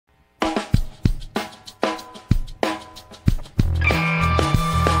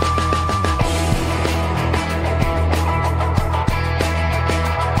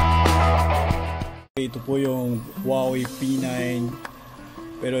po yung Huawei P9,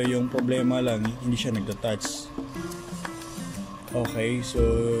 pero yung problema lang hindi siya nagta-touch. Okay, so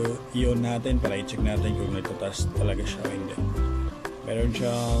i-on natin para i-check natin kung nagta-touch talaga siya o hindi. Meron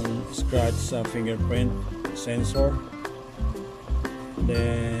siyang scratch sa fingerprint sensor,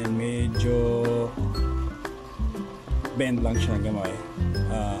 then medyo bend lang siya ng gamay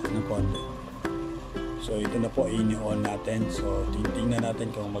ng konti. So ito na po, i-on natin. So titingnan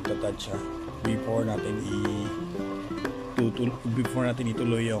natin kung magta-touch siya before natin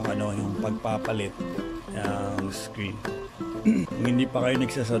ituloy yung yung pagpapalit ng screen. Kung hindi pa kayo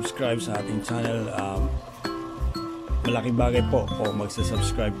nagsasubscribe sa ating channel, malaking bagay po kung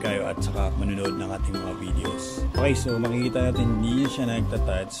magsasubscribe kayo at saka manonood ng ating mga videos. Okay, so makikita natin hindi siya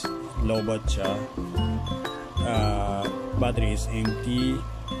nagta-touch, lowbat siya, battery is empty,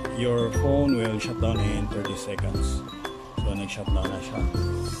 your phone will shut down in 30 seconds. So nag-shut down na siya,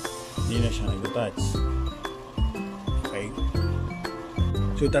 hindi na siya nag-touch. Okay,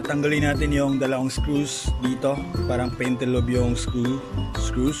 so tatanggalin natin yung dalawang screws dito, parang pentalobe yung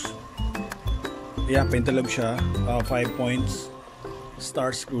screws. Yeah, pentalobe siya, 5 points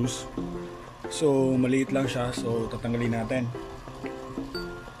star screws. So maliit lang siya, so tatanggalin natin.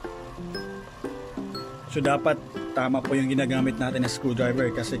 So dapat tama po yung ginagamit natin na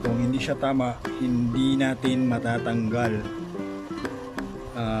screwdriver, kasi kung hindi siya tama, hindi natin matatanggal.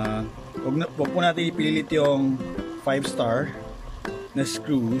 Wag po natin ipilit yung 5 star na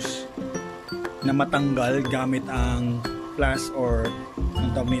screws na matanggal gamit ang plus or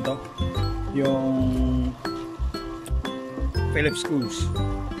ang tawag nito, yung Phillips screws,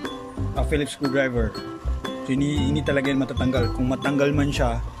 Phillips screwdriver. So hindi talaga yan matatanggal. Kung matanggal man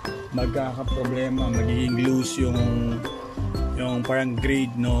siya, magkakaproblema, magiging loose yung parang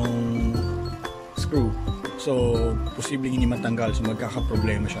grade ng screw. So posibleng hindi matanggal, so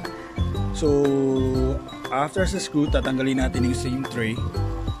magkakaproblema siya. So after sa screw, tatanggalin natin yung same tray.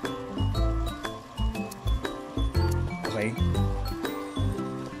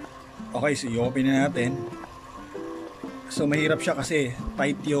 Okay, so i-open na natin. So mahirap siya kasi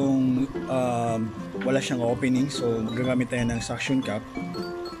tight yung wala siyang opening, so gagamit tayo ng suction cup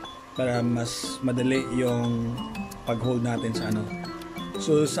para mas madali yung pag-hold natin sa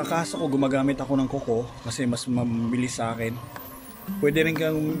So sa kaso ko, gumagamit ako ng kuko kasi mas mabilis sa akin. Pwede rin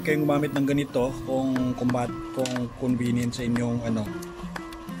kayong gumamit ng ganito kung convenient sa inyong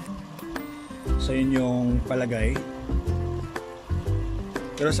sa inyong palagay.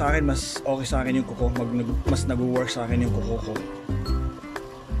 Pero sa akin, mas okay sa akin yung kuko, mas nag-work sa akin yung kuko ko.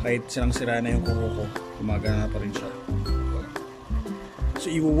 Kahit silang-sira na yung kuko ko, gumagana pa rin siya.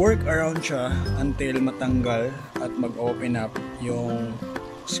 So i-work around siya until matanggal at mag-open up yung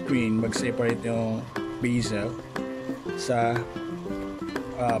screen, mag-separate yung bezel sa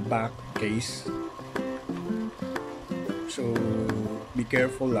back case. So be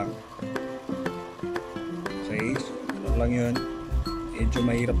careful lang. Okay, so ano lang yun, medyo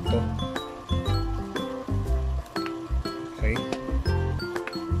mahirap to. Okay,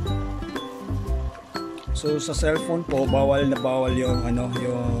 so sa cellphone po, bawal na bawal yung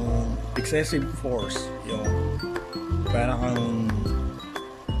yung excessive force, yung para kang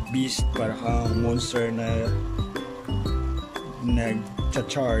beast, para kang monster na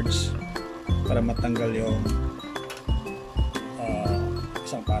nag-charge para matanggal yung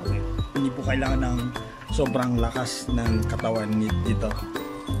isang parte. Hindi po kailangan ng sobrang lakas ng katawan dito.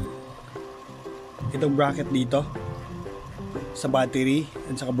 Itong bracket dito sa battery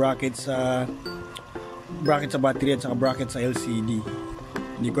at saka bracket sa battery at saka bracket sa LCD.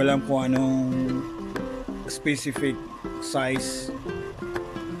 Hindi ko alam kung anong specific size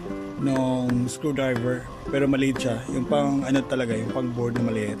ng screwdriver, pero maliit siya. Yung pang talaga, yung pang board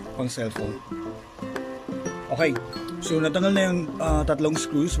na maliit, pang cellphone. Okay, so natanggal na yung tatlong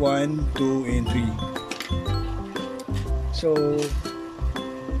screws, 1, 2, and 3. So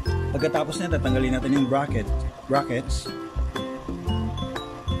pagkatapos na, tatanggalin natin yung brackets.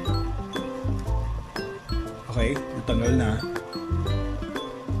 Okay, natanggal na.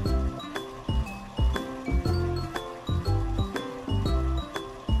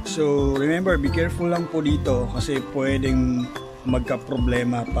 So remember, be careful lang po dito kasi pwedeng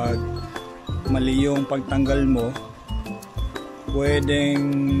magka-problema pag mali yung pagtanggal mo. Pwedeng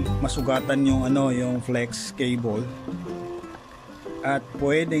masugatan yung yung flex cable at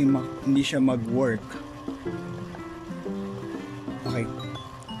pwedeng hindi siya mag-work. Okay,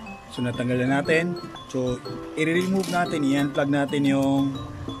 so natanggal na natin. So i-remove natin, i-unplug natin yung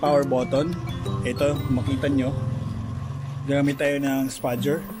power button. Ito, makita nyo, gamit tayo ng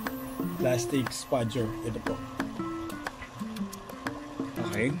spudger, plastic spudger. Ito po.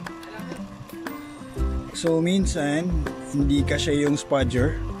 Okay, So minsan hindi kasya yung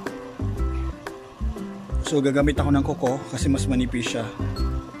spudger. So gagamit ako ng kuko kasi mas manipis siya.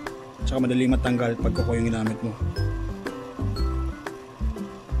 Tsaka madali matanggal pag kuko yung ginamit mo.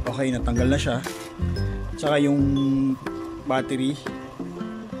 Okay, natanggal na siya. Tsaka yung battery,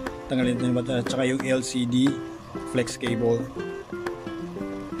 tanggalin natin yung battery. Tsaka yung LCD flex cable.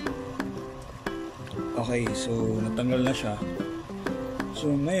 Okay, so natanggal na siya. So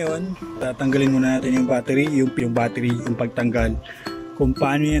ngayon, tatanggalin muna natin yung battery, yung pagtanggal. Kung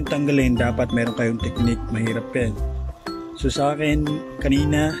paano yan tanggalin, dapat meron kayong technique, mahirap yan. So sa akin,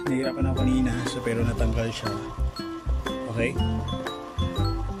 nahirapan ako kanina, so pero natanggal siya. Okay?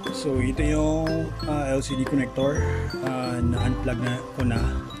 So ito yung LCD connector, na-unplug na ko na.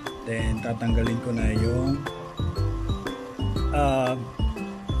 Then tatanggalin ko na yung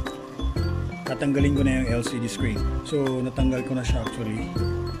LCD screen. So natanggal ko na siya actually.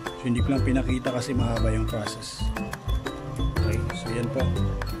 So hindi ko lang pinakita kasi mahaba yung process. Okay, so yan po,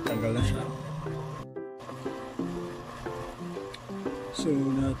 tanggal na siya. So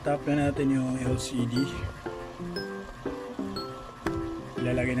na-tap na natin yung LCD.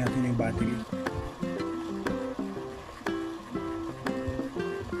 Ilalagay natin yung battery.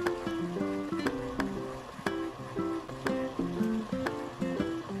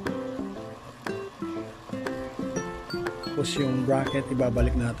 Tapos yung bracket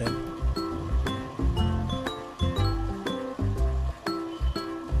ibabalik natin.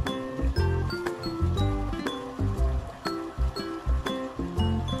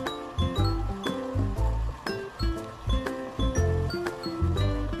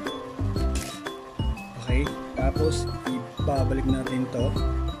 Okay, tapos ibabalik natin to.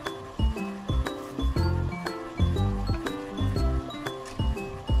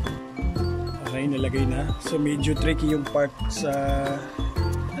 Okay, nilagay na. So medyo tricky yung part sa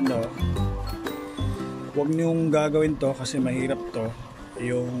huwag niyong gagawin to kasi mahirap to,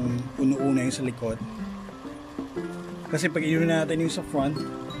 yung uno-una yung sa likod. Kasi pag inuna natin yung sa front,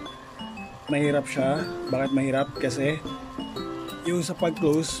 mahirap siya. Bakit mahirap? Kasi yung sa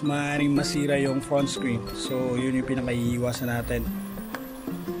pag-close, maaaring masira yung front screen. So yun yung pinakaiiwasan natin.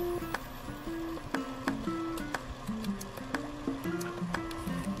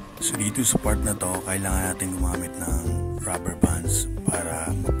 So dito sa part na to, kailangan natin gumamit ng rubber bands para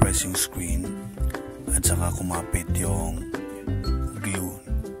ma-press yung screen at saka kumapit yung glue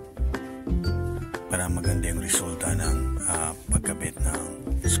para maganda yung resulta ng pagkabit ng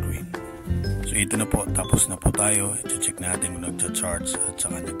screen. So ito na po, tapos na po tayo. I-check natin kung nagcha-charge at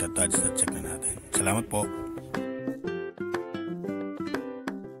saka nagta-touch na check na natin. Salamat po.